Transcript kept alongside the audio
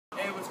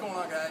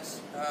going on, guys?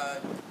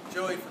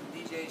 Joey from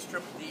DJ's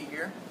Triple D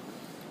here.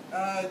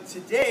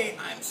 Today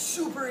I'm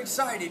super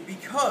excited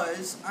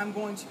because I'm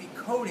going to be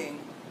coating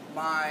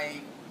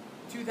my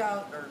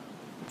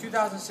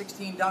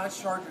 2016 Dodge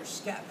Charger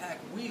Scat Pack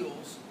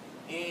wheels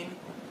in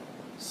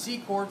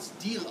Seaquartz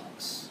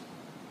Deluxe.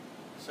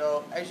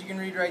 So as you can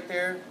read right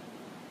there,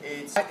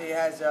 it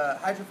has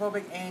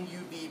hydrophobic and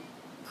UV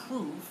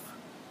proof,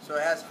 so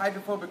it has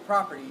hydrophobic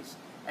properties,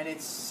 and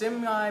it's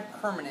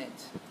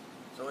semi-permanent.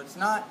 So it's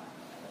not,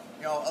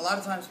 a lot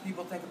of times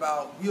people think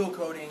about wheel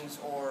coatings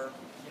or,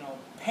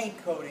 paint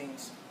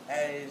coatings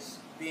as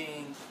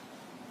being,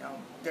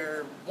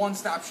 they're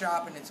one-stop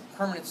shop and it's a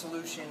permanent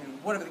solution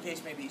and whatever the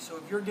case may be. So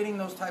if you're getting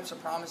those types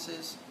of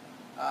promises,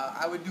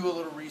 I would do a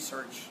little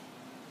research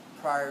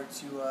prior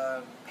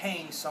to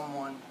paying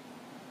someone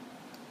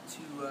to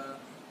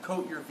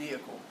coat your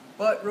vehicle.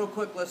 But real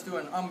quick, let's do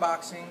an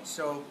unboxing.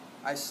 So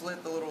I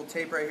slit the little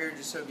tape right here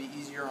just so it'd be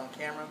easier on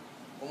camera.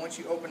 But once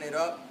you open it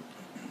up,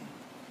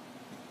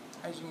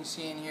 as you can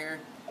see in here,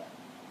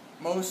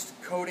 most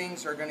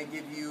coatings are going to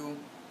give you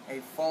a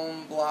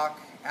foam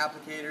block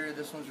applicator.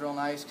 This one's real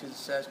nice because it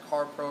says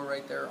CarPro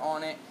right there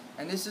on it.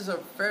 And this is a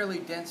fairly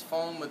dense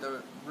foam with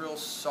a real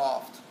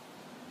soft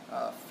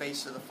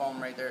face of the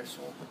foam right there.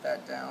 So we'll put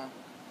that down.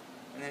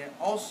 And then it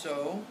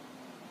also,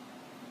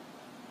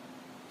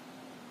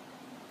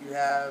 you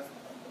have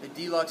the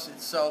Deluxe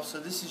itself. So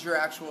this is your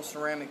actual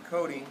ceramic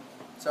coating.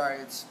 Sorry,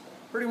 it's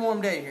a pretty warm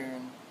day here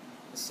in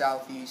the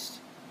southeast.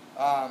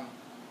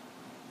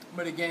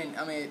 But again,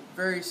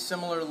 very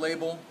similar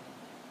label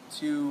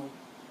to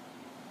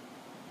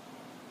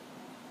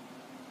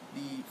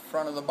the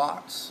front of the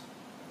box.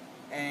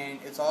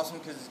 And it's awesome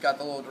because it's got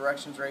the little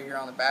directions right here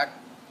on the back.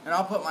 And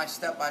I'll put my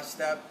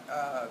step-by-step,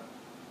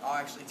 I'll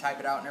actually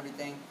type it out and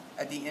everything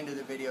at the end of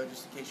the video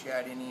just in case you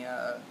had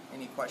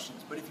any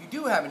questions. But if you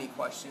do have any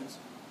questions,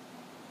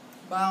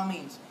 by all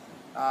means,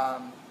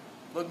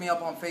 look me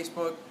up on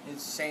Facebook.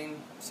 It's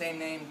same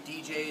name,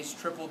 DJ's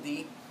Triple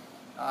D.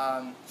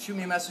 Shoot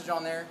me a message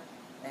on there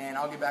and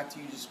I'll get back to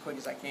you just as quick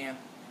as I can,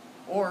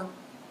 or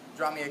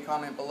drop me a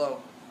comment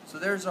below. So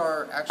there's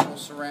our actual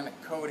ceramic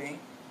coating,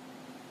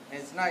 and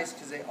it's nice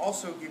because they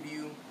also give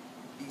you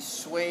these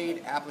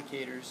suede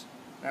applicators.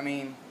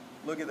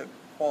 Look at the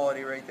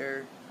quality right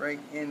there, right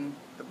in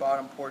the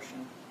bottom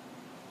portion.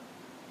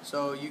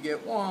 So you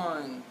get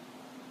 1,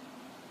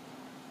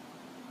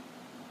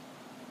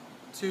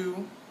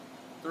 2,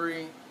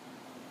 3,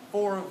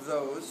 4 of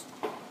those.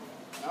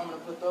 I'm going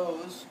to put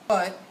those,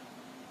 but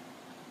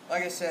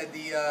like I said,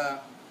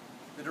 the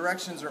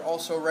directions are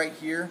also right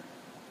here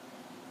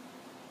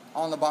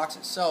on the box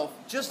itself,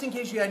 just in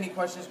case you had any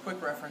questions.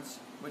 Quick reference,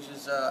 which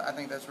is I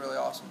think that's really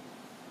awesome.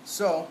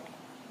 So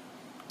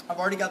I've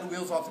already got the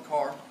wheels off the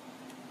car.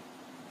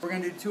 We're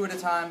going to do 2 at a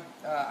time.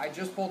 I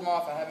just pulled them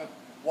off. I haven't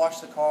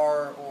washed the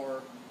car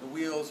or the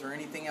wheels or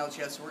anything else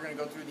yet, so we're going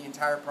to go through the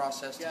entire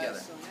process together.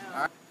 So now,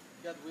 all right,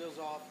 got the wheels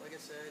off, like I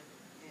said.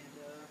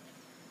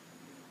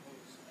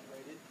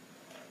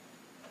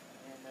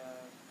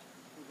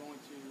 We're going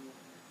to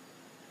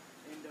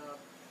end up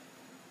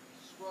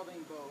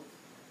scrubbing both,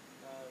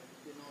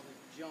 getting all the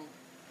junk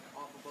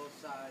off of both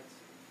sides,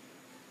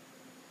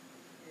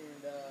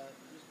 and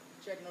just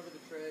checking over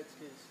the treads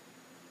because,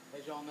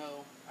 as y'all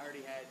know, I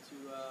already had to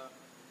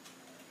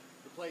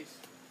replace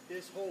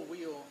this whole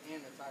wheel and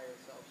the tire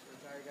itself. So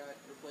the tire got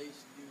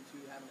replaced due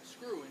to having a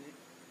screw in it,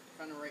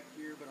 kind of right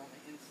here, but on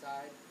the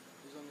inside.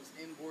 It was on this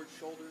inboard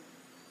shoulder,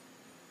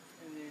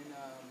 and then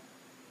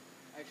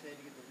I actually had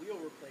to get the wheel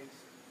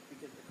replaced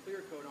because the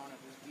clear coat on it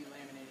was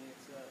delaminating.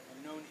 It's a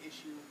known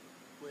issue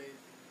with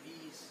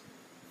these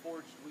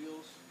forged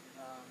wheels.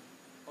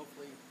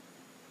 Hopefully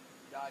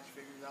Dodge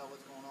figures out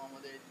what's going on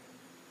with it and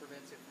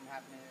prevents it from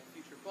happening in the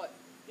future, but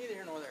neither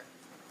here nor there.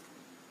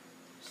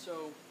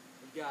 So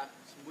we've got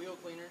some wheel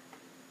cleaner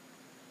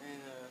and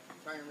a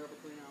tire and rubber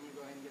cleaner. I'm going to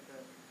go ahead and get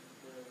the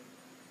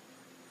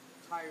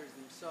tires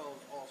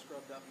themselves all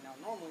scrubbed up. Now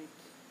normally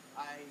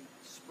I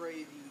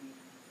spray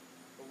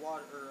the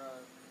water,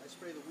 I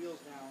spray the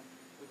wheels down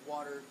with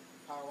water,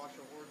 power washer,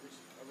 or just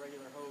a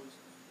regular hose,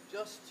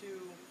 just to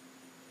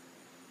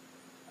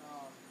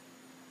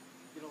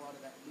get a lot of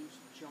that loose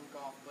junk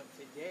off. But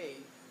today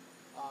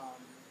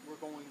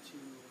we're going to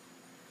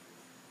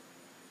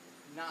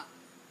not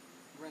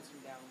rinse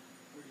them down.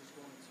 We're just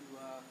going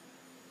to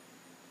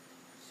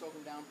soak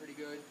them down pretty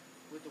good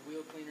with the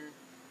wheel cleaner,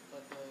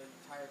 let the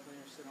tire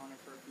cleaner sit on it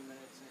for a few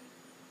minutes and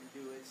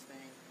do its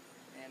thing.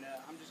 And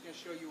I'm just going to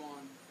show you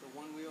on the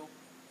one wheel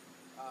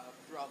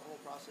throughout the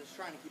whole process,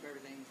 trying to keep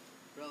everything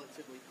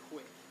relatively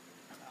quick.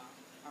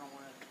 I don't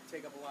want to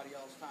take up a lot of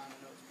y'all's time. I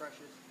know it's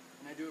precious,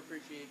 and I do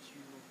appreciate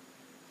you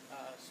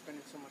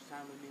spending so much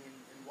time with me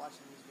and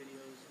watching these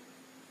videos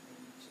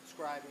and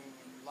subscribing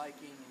and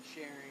liking and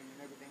sharing and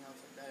everything else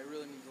like that. It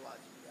really means a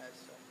lot to you guys.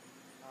 So,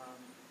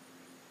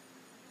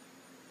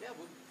 yeah,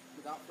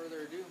 without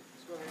further ado,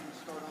 let's go ahead and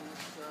start on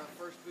this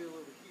first wheel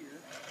over here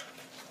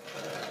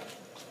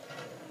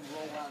and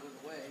roll out of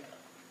the way.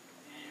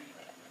 And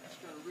it's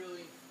going to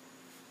really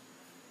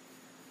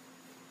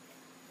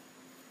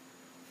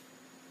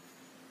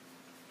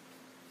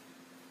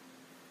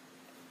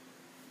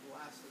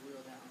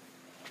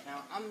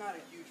Now, I'm not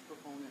a huge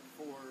proponent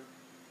for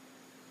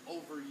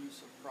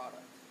overuse of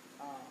product.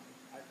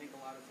 I think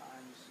a lot of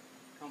times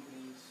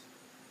companies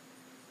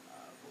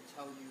will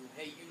tell you,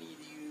 hey, you need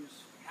to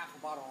use half a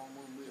bottle on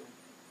one wheel.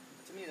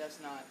 To me,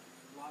 that's not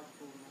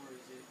logical, nor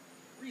is it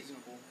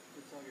reasonable to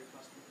tell your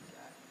customers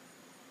that.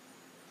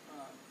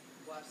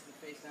 Blast the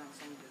face down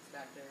some of it's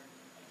back there.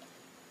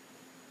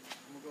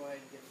 And we'll go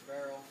ahead and get the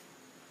barrel.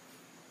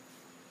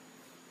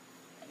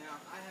 Now,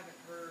 I haven't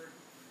heard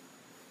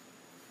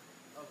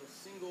of a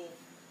single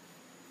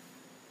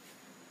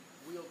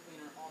wheel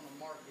cleaner on the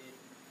market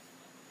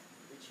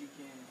that you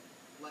can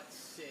let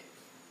sit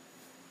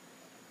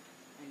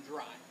and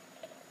dry.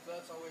 So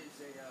that's always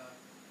a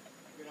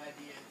good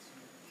idea to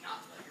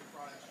not let your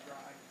products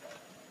dry.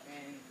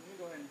 And let me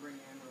go ahead and bring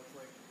it in real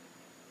quick.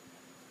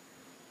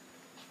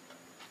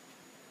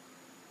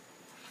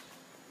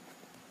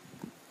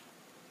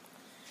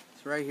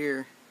 So right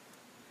here,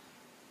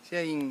 see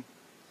how you can,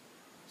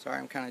 sorry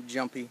I'm kind of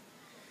jumpy.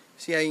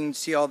 See how you can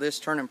see all this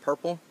turning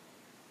purple?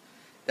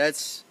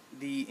 That's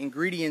the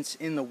ingredients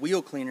in the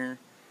wheel cleaner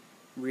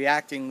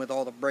reacting with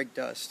all the brake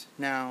dust.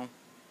 Now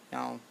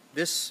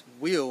this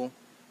wheel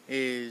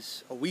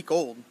is a week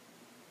old.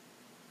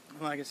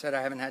 Like I said,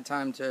 I haven't had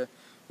time to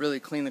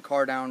really clean the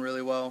car down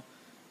really well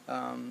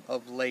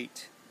of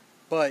late.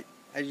 But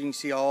as you can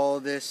see, all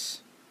of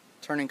this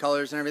turning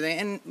colors and everything,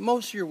 and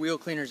most of your wheel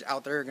cleaners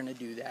out there are going to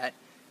do that.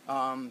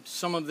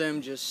 Some of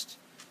them just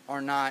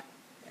are not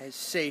as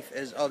safe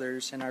as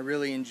others, and I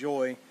really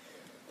enjoy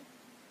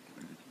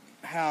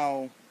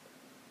how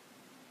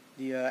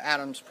the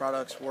Adams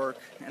products work,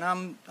 and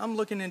I'm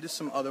looking into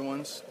some other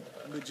ones,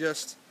 but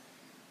just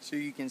so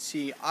you can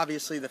see,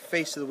 obviously the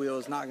face of the wheel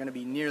is not going to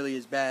be nearly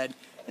as bad.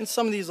 And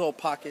some of these little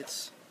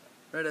pockets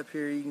right up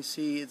here, you can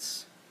see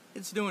it's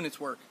doing its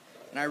work,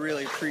 and I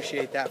really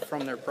appreciate that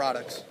from their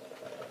products.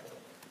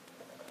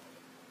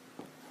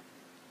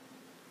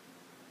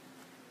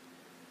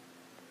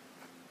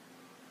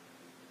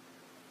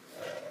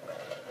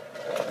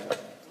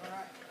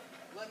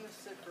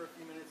 For a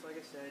few minutes, like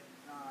I said.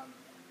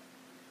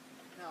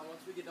 Now,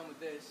 once we get done with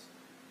this,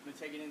 I'm going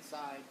to take it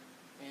inside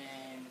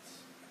and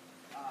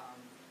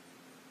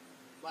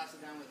blast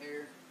it down with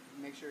air,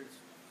 make sure it's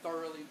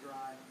thoroughly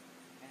dry.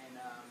 And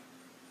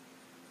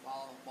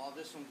while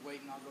this one's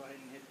waiting, I'll go ahead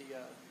and hit the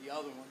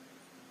other one,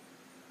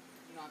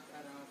 knock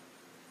that out,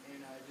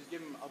 and just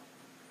give them a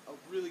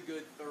really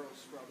good, thorough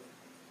scrubbing.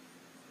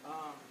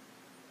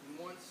 And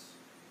once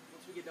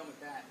we get done with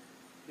that,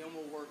 then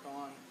we'll work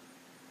on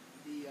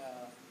the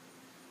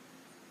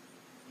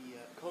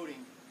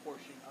coating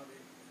portion of it.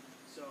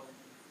 So I'm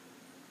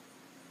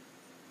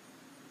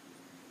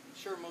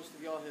sure most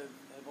of y'all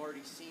have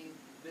already seen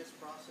this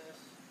process.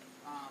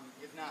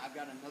 If not, I've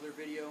got another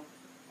video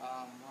where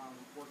I'm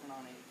working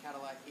on a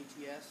Cadillac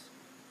ATS.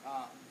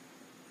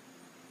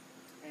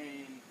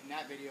 And in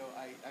that video,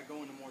 I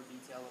go into more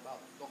detail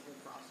about the whole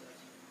process.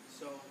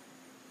 So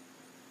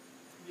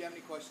if you have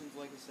any questions,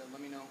 like I said, let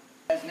me know.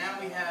 As now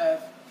we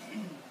have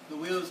the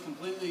wheels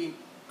completely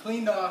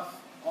cleaned off,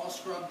 all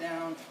scrubbed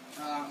down.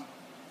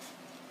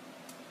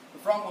 The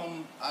front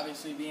one,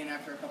 obviously, being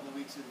after a couple of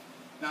weeks of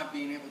not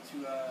being able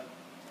to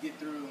get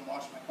through and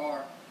wash my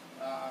car,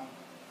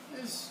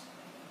 is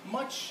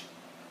much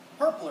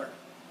purpler,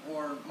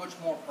 or much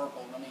more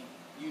purple. Let me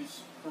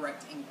use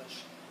correct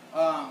English.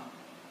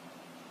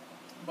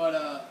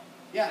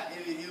 Yeah,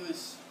 it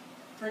was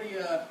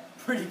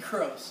pretty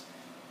gross.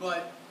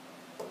 But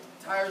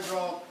tires are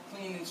all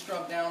clean and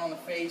scrubbed down on the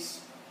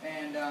face,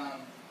 and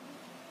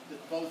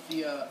both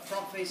the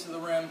front face of the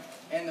rim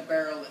and the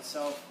barrel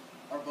itself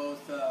are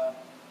both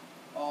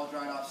all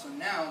dried off. So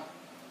now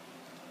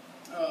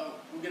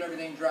we'll get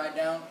everything dried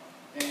down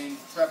and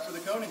prep for the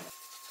coating.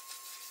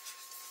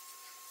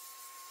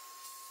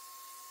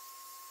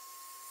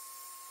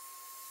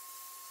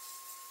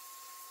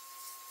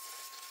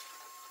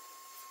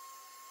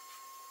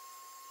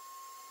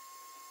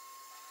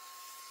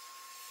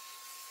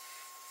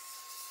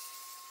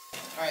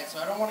 Alright, so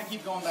I don't want to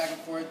keep going back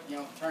and forth,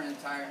 turning the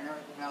tire and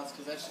everything else,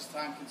 because that's just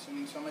time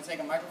consuming. So I'm going to take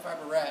a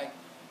microfiber rag,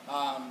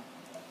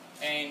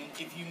 and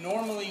if you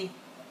normally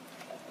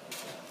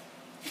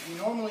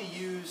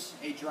use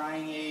a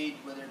drying aid,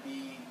 whether it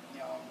be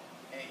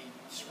a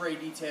spray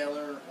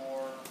detailer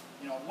or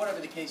whatever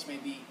the case may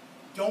be,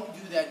 don't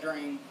do that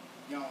during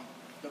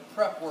the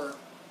prep work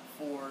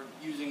for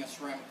using a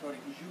ceramic coating,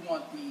 because you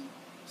want the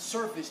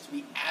surface to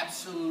be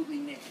absolutely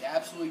naked,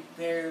 absolutely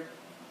bare.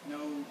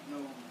 No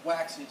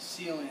waxes,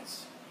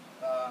 sealants,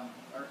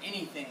 or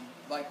anything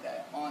like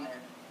that on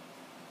there.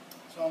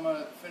 So I'm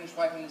going to finish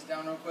wiping this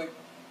down real quick,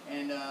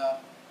 and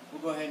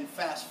we'll go ahead and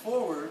fast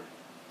forward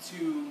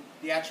to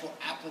the actual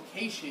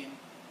application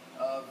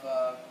of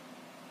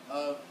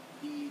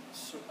the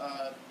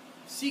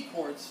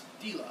C-Quartz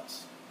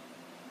Deluxe.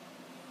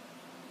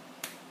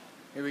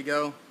 Here we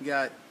go. We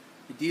got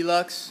the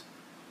Deluxe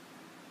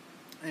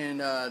and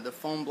the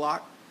foam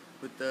block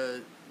with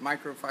the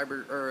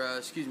microfiber,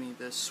 or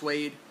the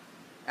suede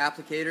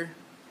applicator.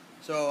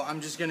 So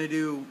I'm just going to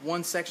do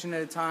one section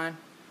at a time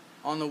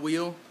on the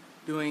wheel,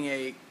 doing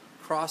a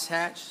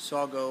crosshatch, so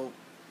I'll go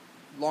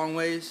long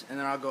ways and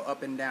then I'll go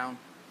up and down,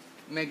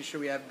 making sure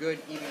we have good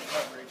even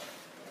coverage.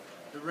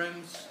 The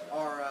rims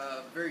are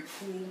very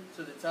cool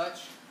to the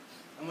touch,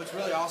 and what's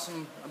really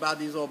awesome about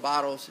these little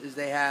bottles is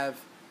they have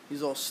these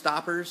little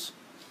stoppers,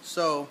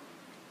 so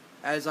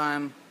as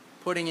I'm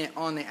putting it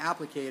on the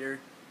applicator,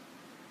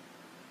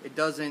 it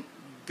doesn't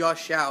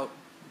gush out.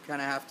 You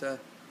kind of have to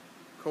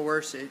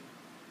coerce it.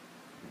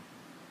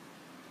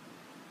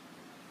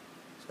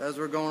 So as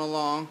we're going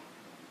along,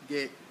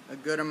 get a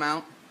good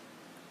amount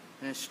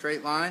in a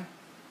straight line.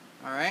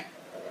 Alright,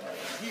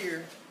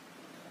 here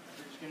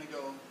we're just going to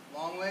go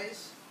long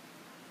ways.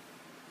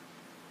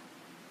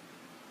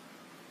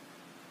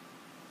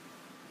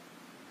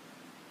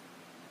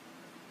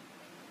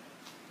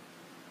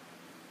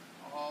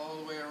 All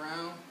the way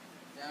around,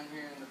 down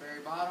here in the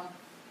very bottom.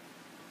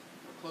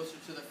 We're closer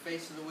to the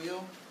face of the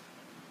wheel.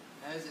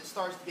 As it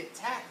starts to get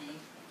tacky,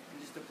 you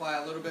just apply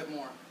a little bit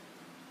more.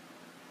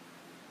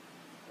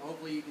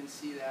 Hopefully you can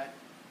see that.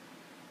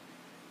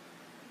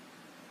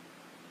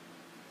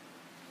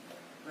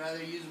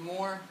 Rather use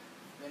more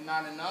than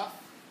not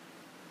enough.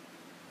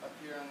 Up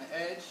here on the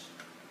edge.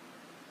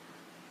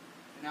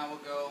 And now we'll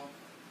go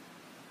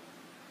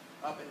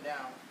up and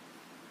down.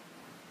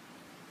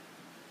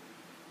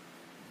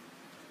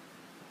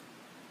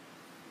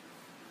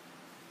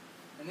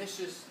 And this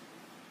just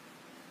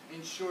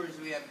ensures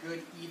we have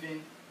good,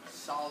 even,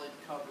 solid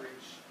coverage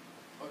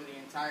over the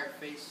entire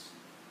face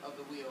of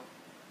the wheel.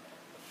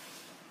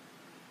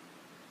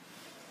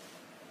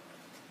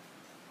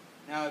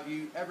 Now, if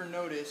you ever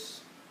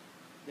notice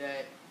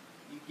that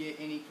you get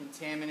any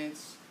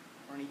contaminants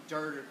or any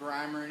dirt or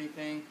grime or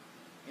anything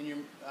in your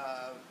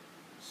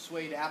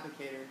suede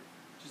applicator,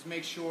 just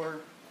make sure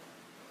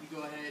you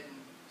go ahead and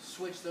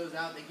switch those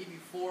out. They give you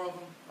 4 of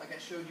them, like I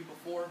showed you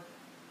before,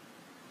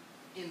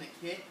 in the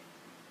kit,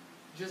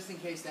 just in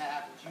case that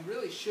happens. You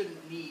really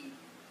shouldn't need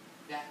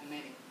that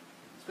many,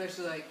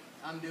 especially like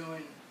I'm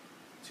doing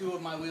 2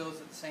 of my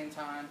wheels at the same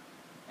time,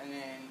 and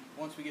then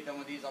once we get done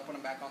with these, I'll put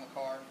them back on the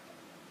car,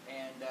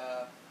 and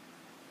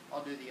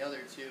I'll do the other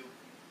 2.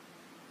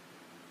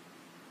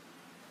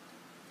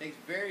 Takes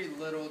very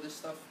little. This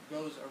stuff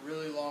goes a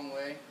really long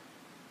way.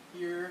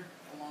 Here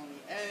along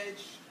the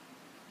edge,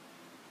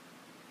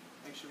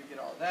 make sure we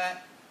get all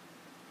that.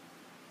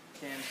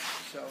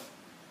 So,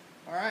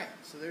 alright,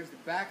 so there's the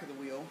back of the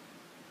wheel.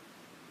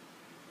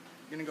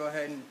 I'm going to go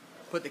ahead and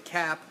put the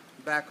cap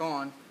back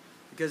on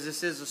because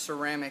this is a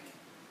ceramic.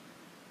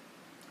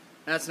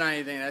 That's not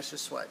anything, that's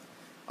just sweat.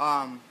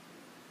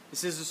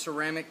 This is a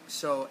ceramic,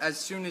 so as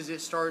soon as it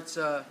starts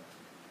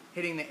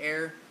hitting the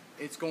air,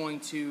 it's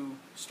going to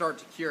start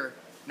to cure.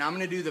 Now I'm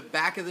going to do the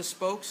back of the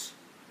spokes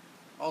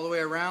all the way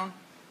around,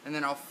 and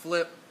then I'll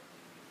flip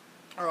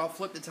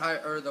the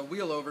tire or the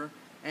wheel over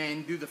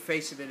and do the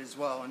face of it as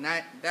well, and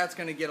that's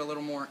going to get a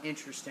little more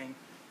interesting.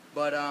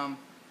 But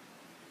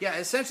yeah,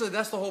 essentially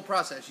that's the whole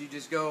process. You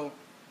just go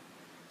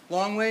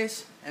long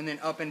ways and then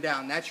up and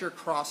down. That's your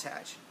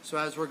crosshatch. So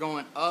as we're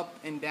going up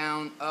and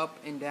down,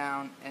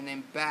 and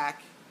then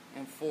back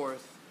and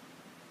forth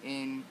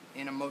in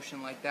a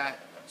motion like that.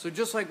 So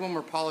just like when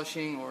we're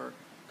polishing or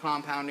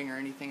compounding or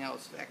anything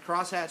else, that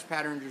crosshatch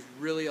pattern just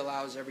really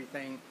allows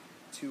everything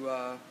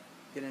to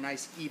get a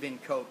nice even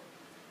coat.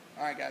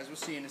 Alright guys, we'll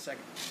see you in a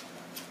second.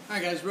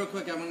 Alright guys, real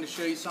quick I wanted to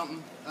show you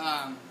something.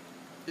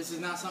 This is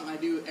not something I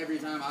do every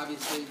time,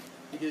 obviously,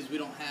 because we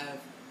don't have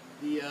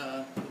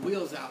the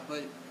wheels out,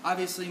 but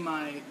obviously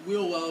my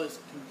wheel well is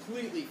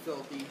completely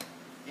filthy,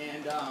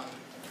 and I'm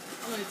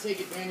going to take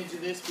advantage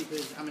of this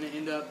because I'm going to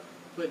end up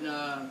putting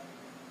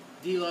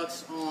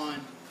Deluxe on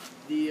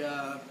the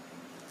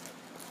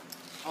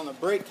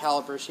brake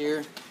calipers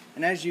here,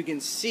 and as you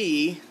can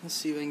see, let's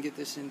see if I can get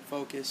this in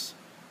focus.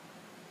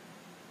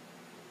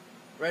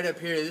 Right up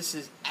here, this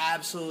is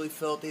absolutely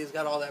filthy. It's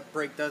got all that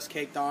brake dust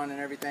caked on and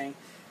everything.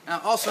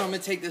 Now also I'm going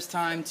to take this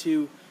time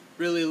to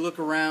really look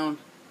around,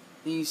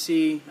 and you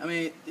see, I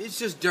mean, it's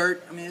just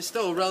dirt. I mean, it's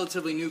still a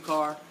relatively new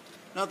car,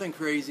 nothing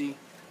crazy.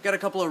 Got a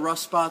couple of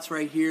rust spots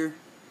right here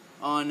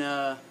on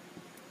the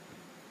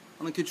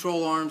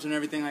control arms and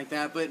everything like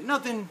that, but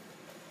nothing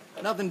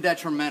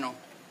detrimental.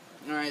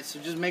 Alright, so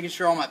just making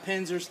sure all my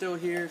pins are still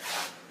here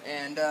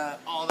and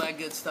all that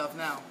good stuff.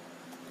 Now,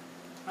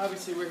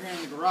 obviously we're here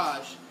in the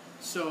garage,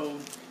 so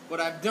what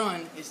I've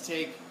done is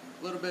take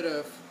a little bit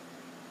of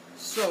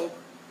soap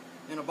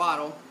in a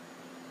bottle.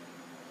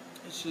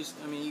 It's just,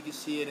 I mean, you can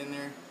see it in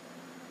there.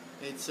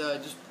 It's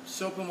just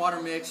soap and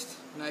water mixed,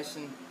 nice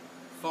and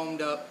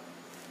foamed up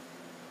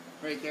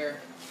right there.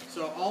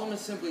 So all I'm going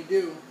to simply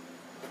do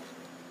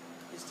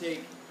is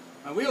take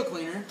my wheel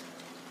cleaner,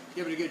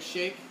 give it a good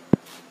shake,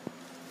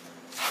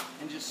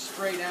 and just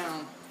spray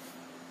down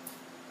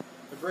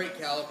the brake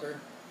caliper.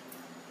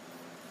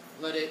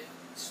 Let it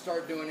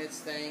start doing its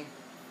thing.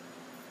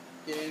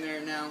 Get in there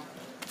now.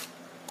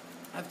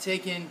 I've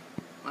taken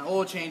my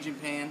oil changing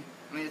pan.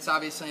 I mean, it's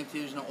obviously empty,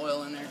 there's no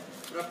oil in there,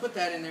 but I put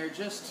that in there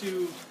just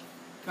to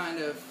kind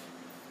of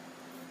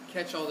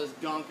catch all this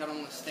gunk. I don't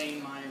want to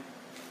stain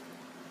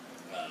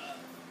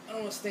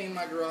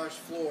my garage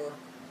floor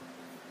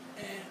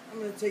And I'm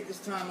going to take this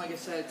time, like I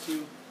said,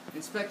 to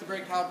inspect the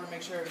brake caliper,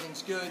 make sure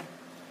everything's good.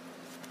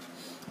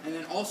 And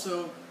then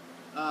also,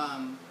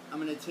 I'm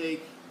going to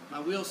take my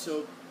wheel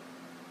soap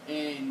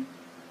and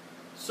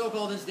soak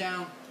all this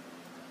down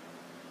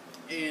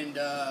and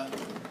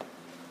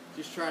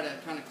just try to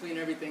kind of clean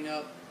everything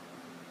up.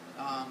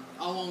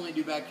 I'll only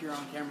do back here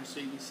on camera so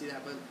you can see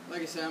that, but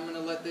like I said, I'm going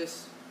to let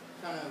this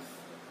kind of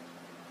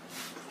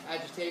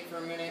agitate for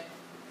a minute.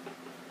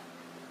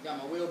 Got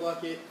my wheel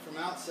bucket from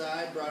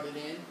outside, brought it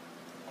in.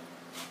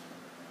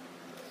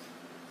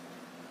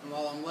 And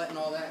while I'm letting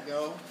all that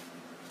go,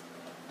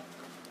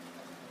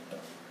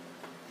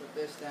 put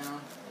this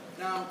down.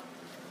 Now,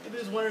 if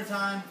it's winter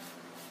time,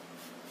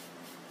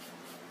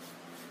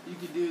 you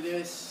could do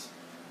this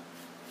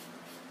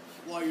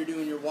while you're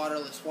doing your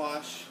waterless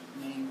wash.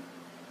 I mean,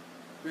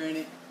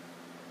 granted,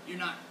 you're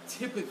not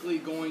typically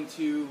going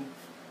to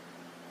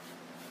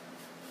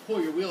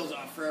pull your wheels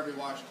off for every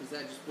wash because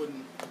that just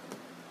wouldn't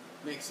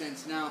make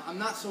sense. Now, I'm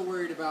not so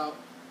worried about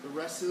the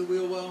rest of the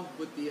wheel well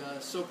with the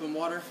soap and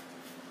water.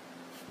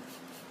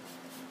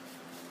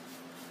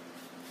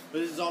 But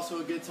this is also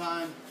a good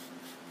time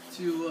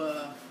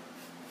to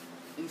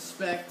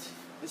inspect,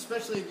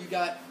 especially if you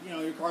got,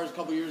 your car's a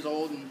couple years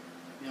old and,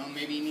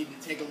 maybe you need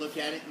to take a look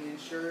at it and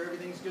ensure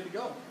everything's good to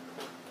go.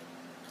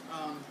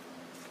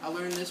 I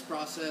learned this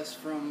process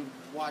from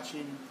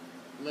watching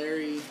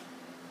Larry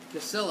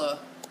Casilla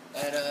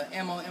at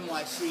Ammo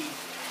NYC,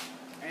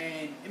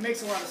 and it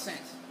makes a lot of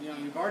sense.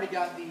 You've already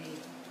got the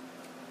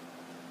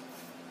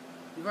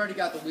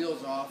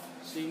wheels off,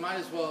 so you might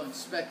as well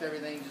inspect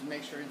everything, just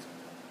make sure it's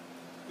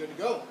good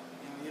to go.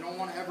 You don't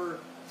want to ever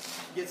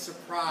get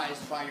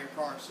surprised by your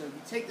car. So if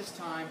you take this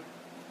time,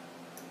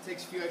 it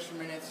takes a few extra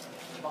minutes.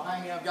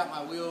 Behind me, I've got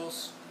my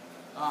wheels.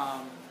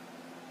 I've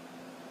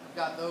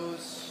got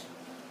those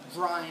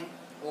drying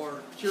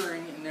or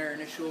curing in their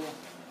initial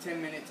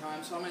 10-minute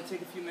time. So I'm going to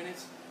take a few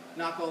minutes,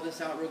 knock all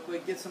this out real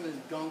quick, get some of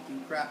this gunk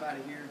and crap out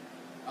of here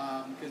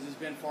because it's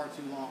been far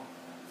too long.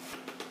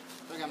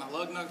 So I got my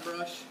lug nut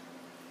brush.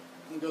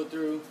 I'm going to go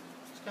through,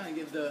 just kind of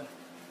give the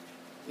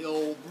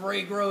old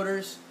brake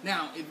rotors.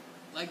 Now,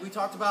 like we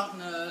talked about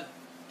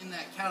in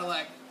that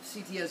Cadillac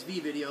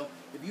CTSV video,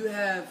 if you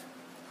have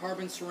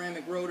carbon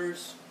ceramic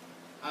rotors,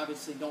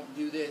 obviously don't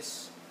do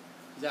this,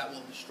 because that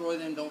will destroy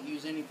them. Don't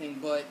use anything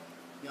but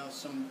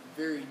some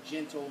very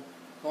gentle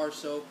car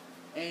soap.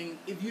 And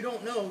if you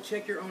don't know,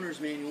 check your owner's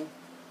manual.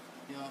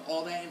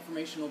 All that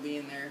information will be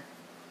in there.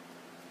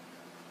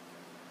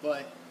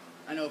 But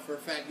I know for a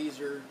fact these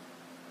are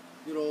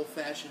good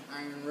old-fashioned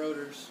iron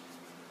rotors.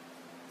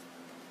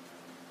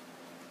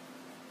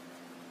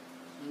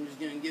 I'm just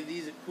going to give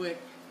these a quick,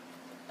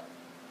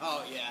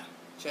 oh yeah,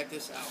 check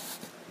this out.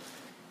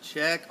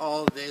 Check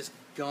all this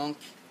gunk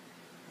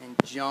and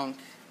junk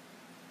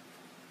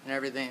and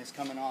everything that's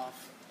coming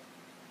off.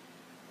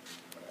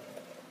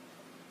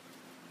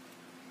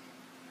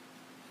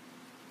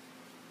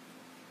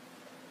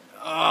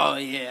 Oh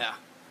yeah.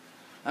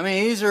 I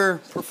mean, these are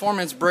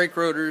performance brake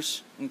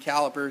rotors and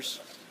calipers,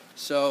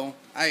 so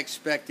I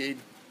expected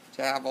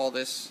to have all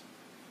this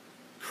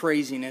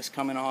craziness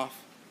coming off.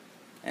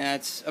 And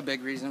that's a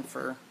big reason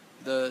for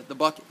the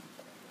bucket.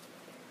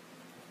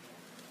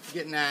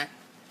 Getting that.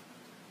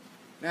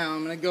 Now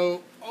I'm going to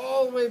go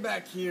all the way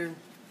back here,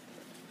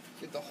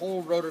 get the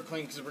whole rotor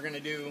clean, because we're going to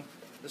do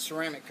the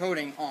ceramic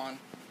coating on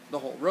the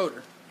whole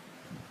rotor.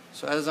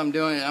 So as I'm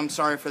doing it, I'm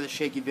sorry for the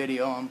shaky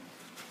video. I'm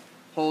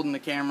holding the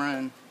camera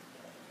and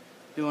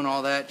doing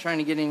all that, trying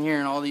to get in here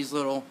in all these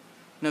little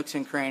nooks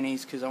and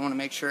crannies, because I want to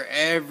make sure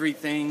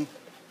everything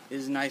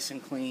is nice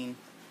and clean.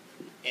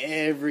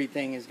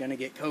 Everything is going to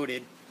get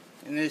coated,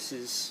 and this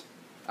is,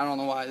 I don't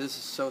know why, this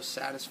is so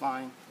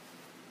satisfying.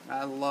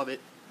 I love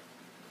it.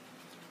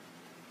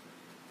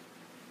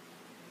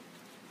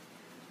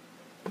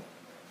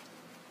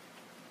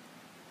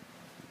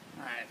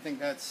 Alright, I think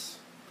that's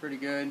pretty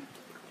good.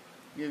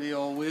 Give the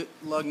old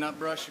lug nut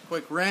brush a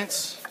quick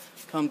rinse,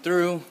 come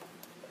through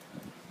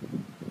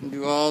and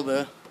do all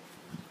the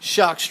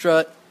shock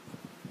strut.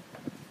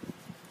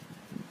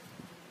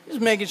 Just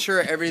making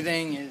sure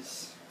everything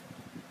is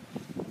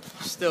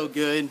still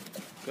good.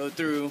 Go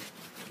through,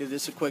 give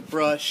this a quick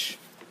brush.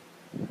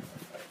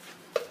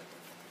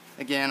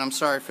 Again, I'm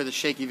sorry for the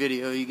shaky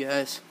video, you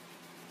guys.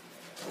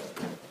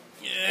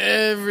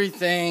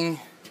 Everything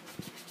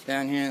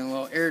down here in the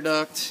little air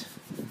duct.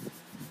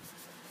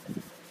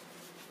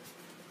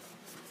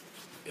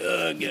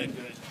 Good.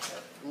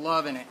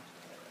 Loving it.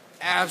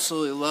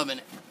 Absolutely loving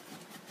it.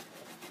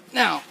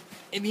 Now,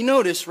 if you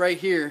notice right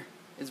here,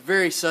 it's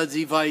very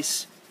sudsy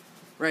vice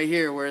right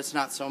here where it's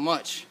not so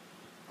much.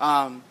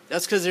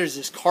 That's because there's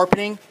this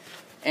carpeting,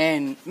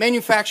 and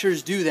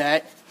manufacturers do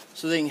that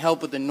so they can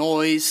help with the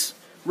noise,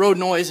 road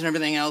noise and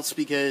everything else,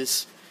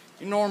 because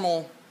your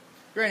normal,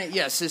 granted,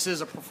 yes, this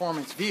is a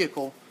performance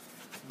vehicle,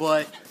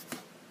 but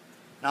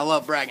I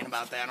love bragging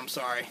about that, I'm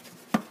sorry.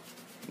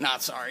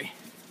 Not sorry.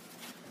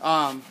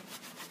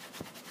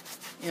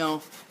 You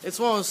know, it's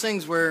one of those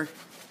things where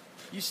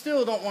you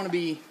still don't want to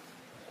be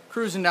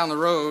cruising down the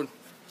road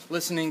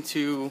listening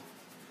to,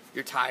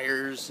 your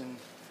tires and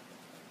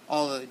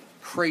all the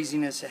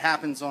craziness that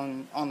happens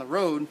on the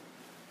road,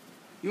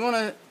 you want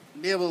to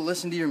be able to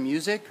listen to your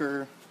music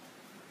or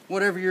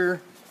whatever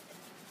your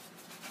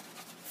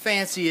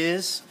fancy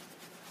is.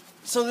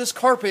 So this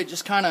carpet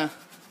just kind of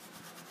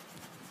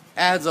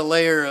adds a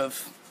layer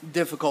of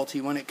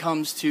difficulty when it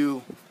comes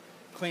to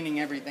cleaning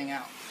everything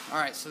out.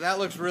 Alright, so that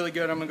looks really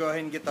good. I'm going to go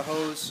ahead and get the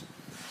hose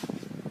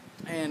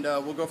and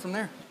we'll go from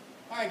there.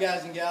 Alright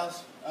guys and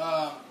gals,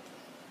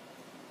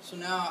 so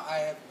now I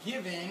have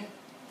given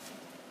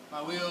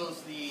my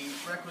wheels the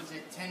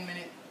requisite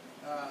 10-minute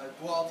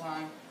dwell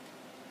time,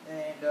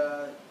 and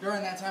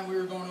during that time we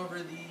were going over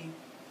the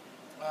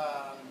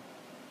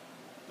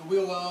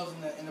wheel wells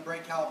and the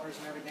brake calipers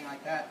and everything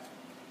like that.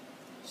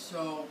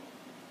 So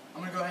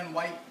I'm going to go ahead and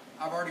wipe.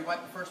 I've already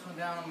wiped the first one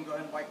down. I'm going to go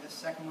ahead and wipe the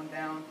second one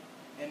down,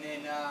 and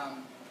then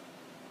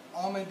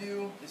all I'm going to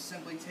do is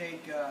simply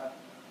take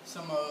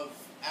some of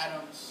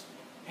Adam's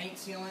paint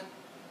sealant,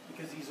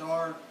 because these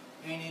are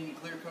painted and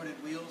clear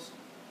coated wheels,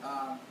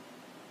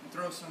 and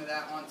throw some of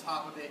that on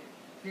top of it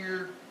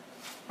here,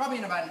 probably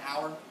in about an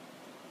hour.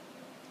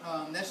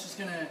 That's just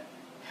going to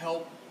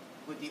help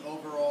with the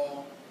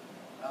overall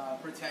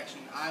protection.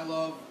 I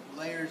love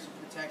layers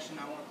of protection.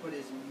 I want to put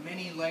as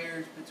many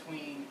layers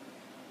between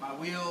my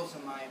wheels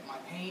and my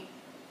paint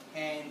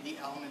and the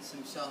elements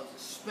themselves,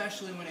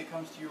 especially when it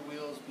comes to your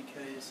wheels,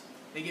 because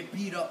they get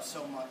beat up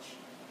so much.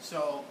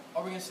 So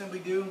all we're going to simply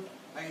do,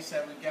 like I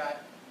said, we've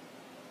got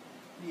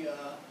the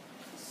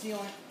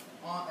sealant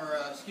on, or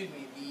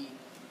the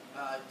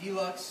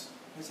Deluxe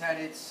has had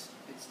its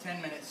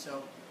 10 minutes,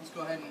 so let's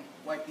go ahead and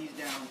wipe these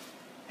down.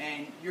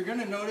 And you're going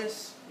to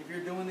notice, if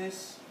you're doing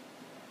this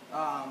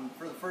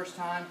for the first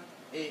time,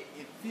 it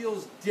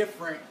feels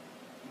different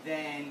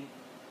than,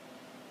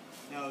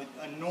 you know,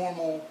 a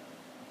normal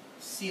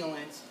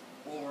sealant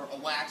or a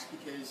wax,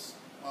 because,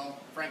 well,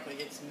 frankly,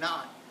 it's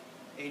not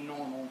a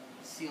normal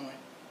sealant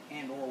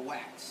and or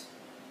wax.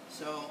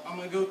 So I'm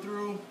going to go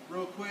through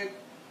real quick,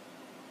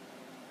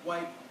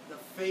 wipe the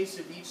face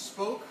of each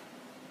spoke,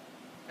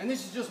 and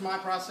this is just my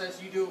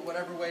process. You do it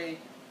whatever way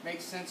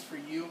makes sense for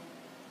you.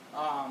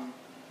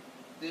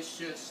 This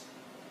just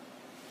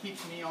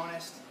keeps me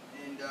honest,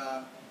 and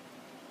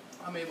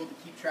I'm able to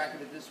keep track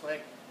of it this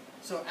way.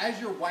 So as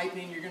you're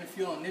wiping, you're going to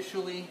feel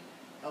initially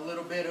a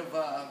little bit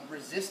of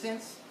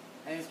resistance,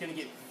 and it's going to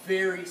get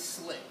very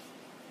slick.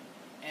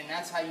 And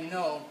that's how you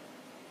know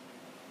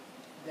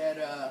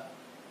that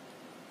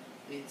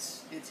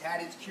it's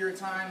had its cure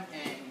time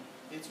and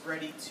it's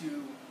ready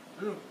to,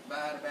 I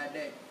had a bad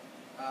day.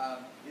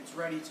 It's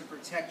ready to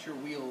protect your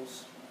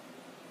wheels.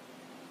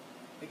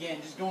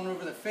 Again, just going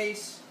over the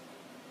face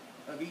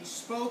of each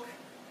spoke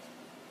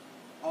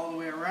all the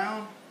way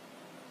around,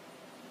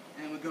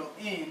 and we go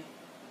in.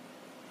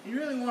 You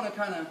really want to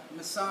kind of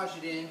massage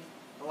it in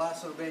the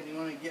last little bit. You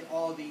want to get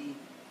all the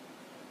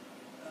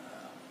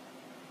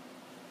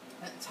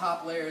that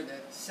top layer,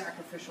 that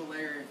sacrificial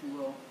layer, if you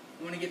will.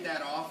 You want to get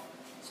that off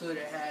so that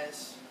it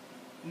has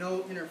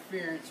no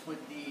interference with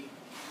the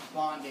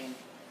bonding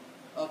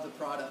of the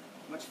product.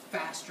 Much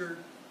faster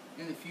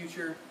in the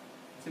future.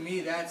 To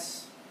me,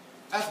 that's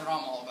what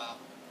I'm all about.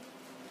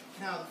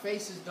 Now the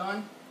face is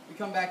done. We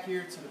come back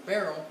here to the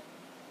barrel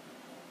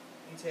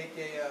and take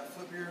a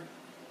flip your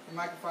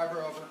microfiber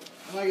over.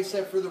 And like I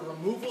said, for the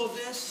removal of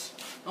this,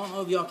 I don't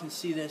know if y'all can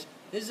see this.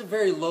 This is a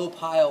very low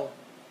pile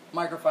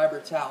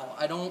microfiber towel.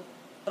 I don't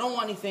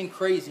want anything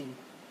crazy.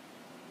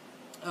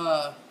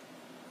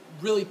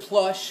 Really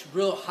plush,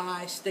 real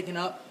high, sticking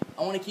up.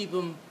 I want to keep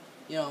them,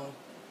 you know,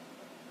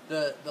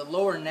 the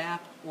lower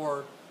nap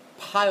or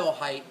pile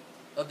height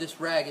of this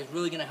rag is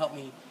really going to help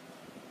me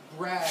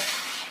grab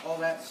all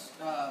that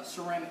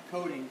ceramic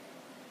coating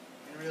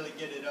and really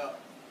get it up.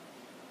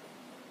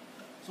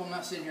 So I'm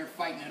not sitting here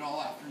fighting it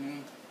all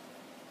afternoon.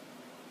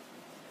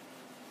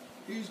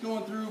 He's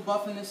going through,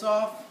 buffing this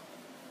off,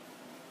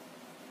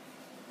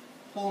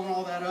 pulling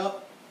all that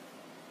up,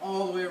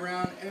 all the way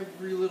around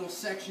every little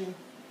section.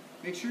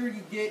 Make sure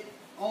you get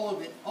all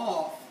of it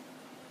off.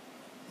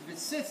 If it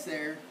sits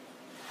there,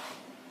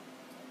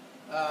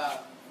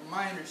 from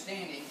my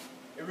understanding,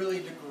 it really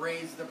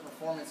degrades the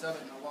performance of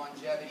it and the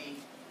longevity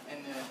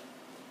and the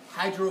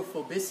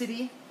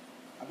hydrophobicity.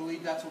 I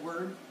believe that's a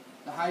word.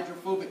 The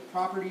hydrophobic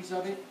properties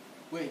of it,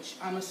 which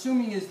I'm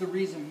assuming is the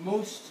reason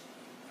most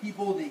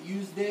people that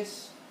use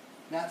this,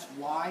 that's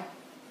why.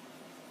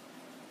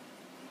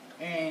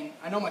 And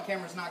I know my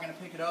camera's not going to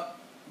pick it up,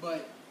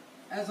 but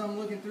as I'm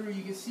looking through,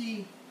 you can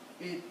see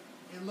it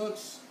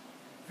looks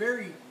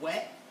very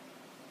wet.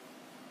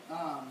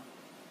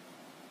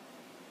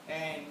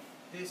 And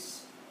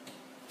this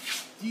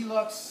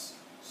Deluxe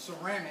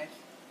ceramic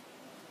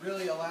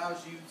really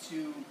allows you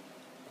to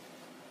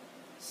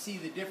see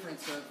the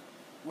difference of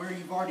where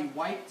you've already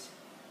wiped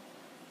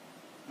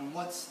and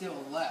what's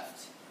still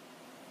left.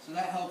 So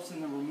that helps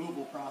in the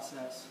removal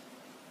process.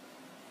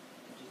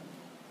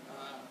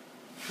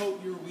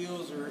 Coat your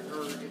wheels, or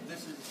if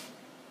this is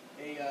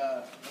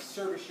a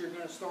service you're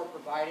going to start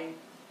providing,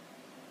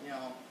 you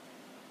know,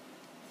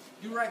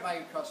 do right by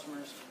your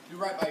customers, do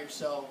right by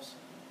yourselves.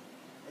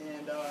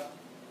 And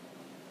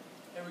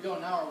there we go.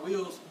 Now our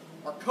wheels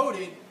are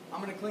coated.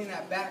 I'm going to clean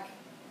that back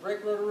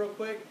brake rotor real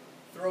quick.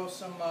 Throw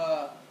some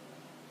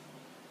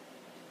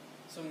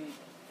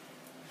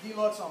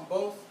Deluxe on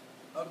both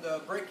of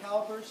the brake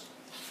calipers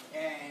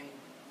and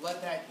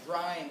let that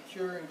dry and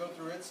cure and go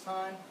through its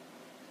time.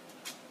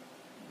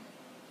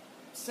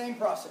 Same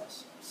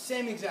process,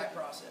 same exact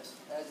process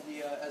as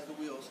the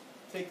wheels.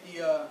 Take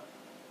the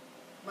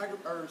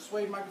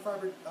suede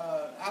microfiber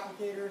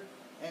applicator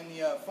and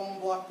the foam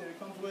block that it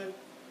comes with.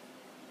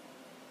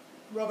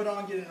 Rub it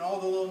on, get in all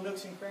the little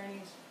nooks and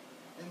crannies,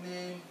 and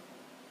then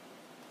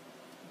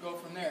go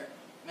from there.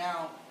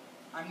 Now,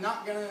 I'm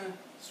not going to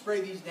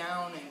spray these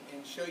down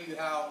and show you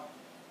how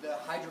the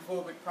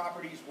hydrophobic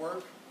properties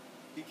work,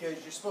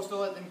 because you're supposed to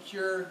let them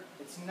cure.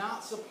 It's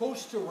not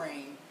supposed to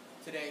rain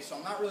today, so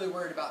I'm not really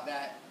worried about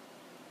that.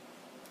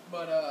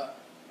 But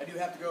I do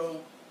have to go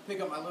pick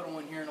up my little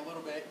one here in a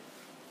little bit,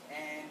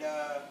 and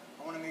I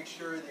want to make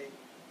sure that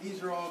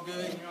these are all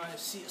good. You know, I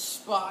see a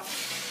spot.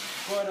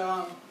 But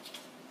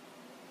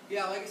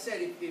yeah, like I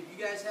said, if you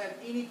guys have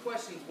any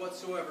questions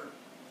whatsoever,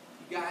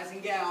 you guys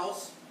and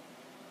gals,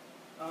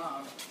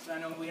 so I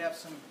know we have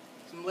some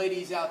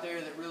ladies out there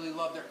that really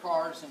love their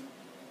cars, and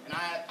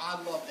I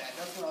love that.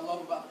 That's what I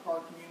love about the car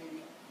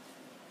community.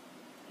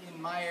 In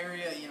my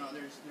area, you know,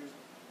 there's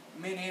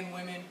men and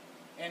women.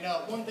 And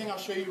one thing I'll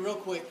show you real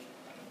quick,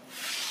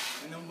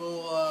 and then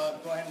we'll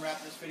go ahead and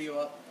wrap this video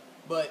up.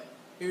 But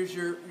here's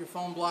your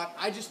foam block.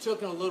 I just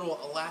took a little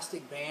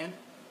elastic band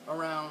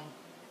around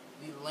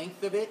the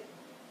length of it,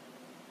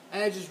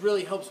 and it just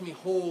really helps me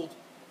hold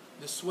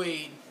the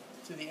suede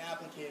to the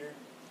applicator.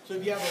 So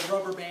if you have a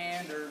rubber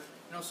band or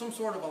some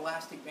sort of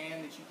elastic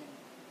band that you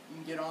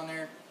can get on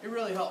there, it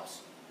really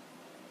helps.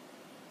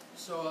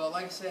 So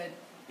like I said,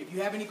 if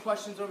you have any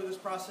questions over this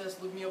process,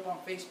 look me up on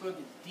Facebook.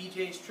 It's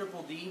DJ's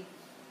Triple D,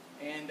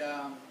 and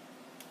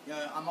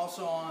I'm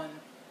also on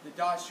the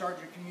Dodge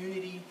Charger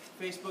Community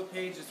Facebook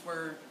page. That's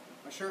where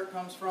my shirt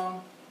comes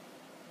from.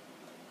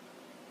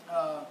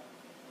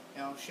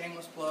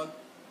 Shameless plug,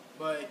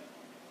 but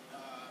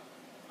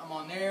I'm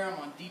on there. I'm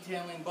on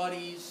Detailing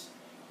Buddies,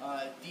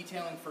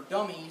 Detailing for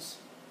Dummies.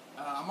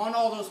 I'm on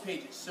all those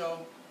pages.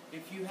 So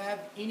if you have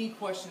any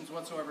questions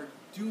whatsoever,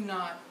 do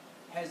not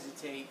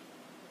hesitate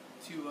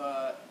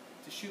to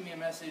shoot me a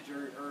message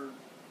or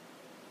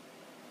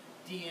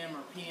DM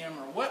or PM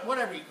or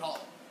whatever you call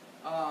it.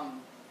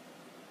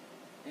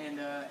 And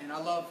I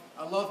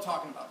love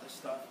talking about this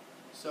stuff.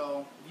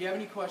 So if you have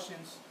any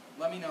questions,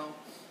 let me know.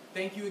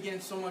 Thank you again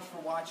so much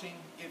for watching.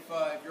 If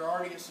you're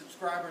already a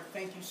subscriber,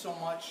 thank you so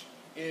much.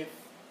 If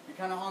you're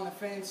kind of on the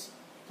fence,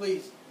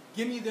 please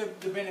give me the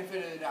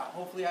benefit of the doubt.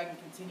 Hopefully I can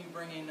continue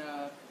bringing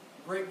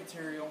great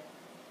material.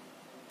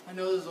 I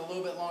know this is a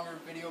little bit longer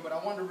video, but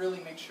I wanted to really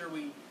make sure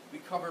we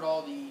covered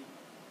all the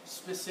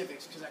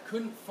specifics, because I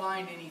couldn't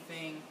find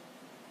anything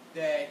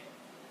that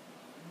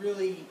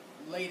really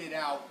laid it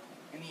out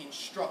in the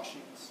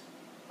instructions.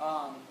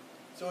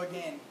 So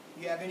again,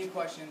 if you have any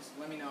questions,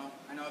 let me know.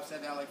 I know I've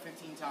said that like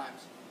 15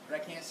 times, but I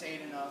can't say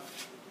it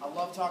enough. I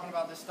love talking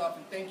about this stuff,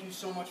 and thank you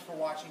so much for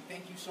watching.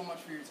 Thank you so much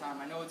for your time.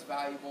 I know it's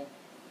valuable.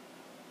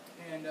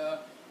 And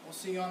we'll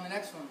see you on the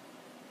next one.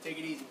 Take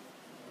it easy.